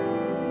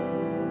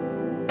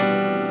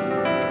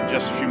 In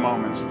just a few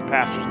moments, the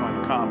pastor's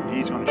going to come and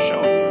he's going to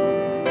show you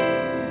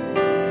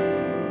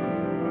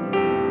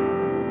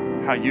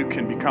how you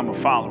can become a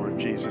follower of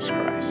Jesus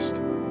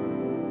Christ.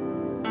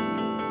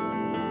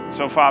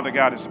 So, Father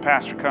God, as the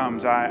pastor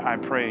comes, I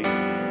pray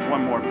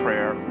one more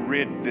prayer.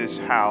 Rid this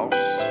house,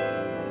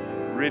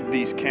 rid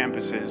these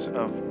campuses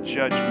of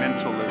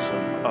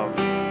judgmentalism, of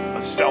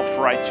a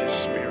self-righteous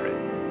spirit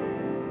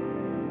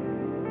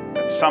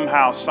that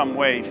somehow, some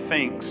way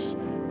thinks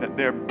that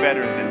they're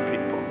better than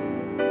people.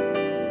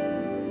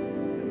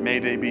 And may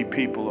they be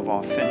people of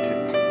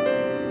authentic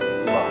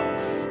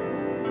love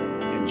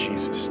in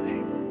Jesus' name.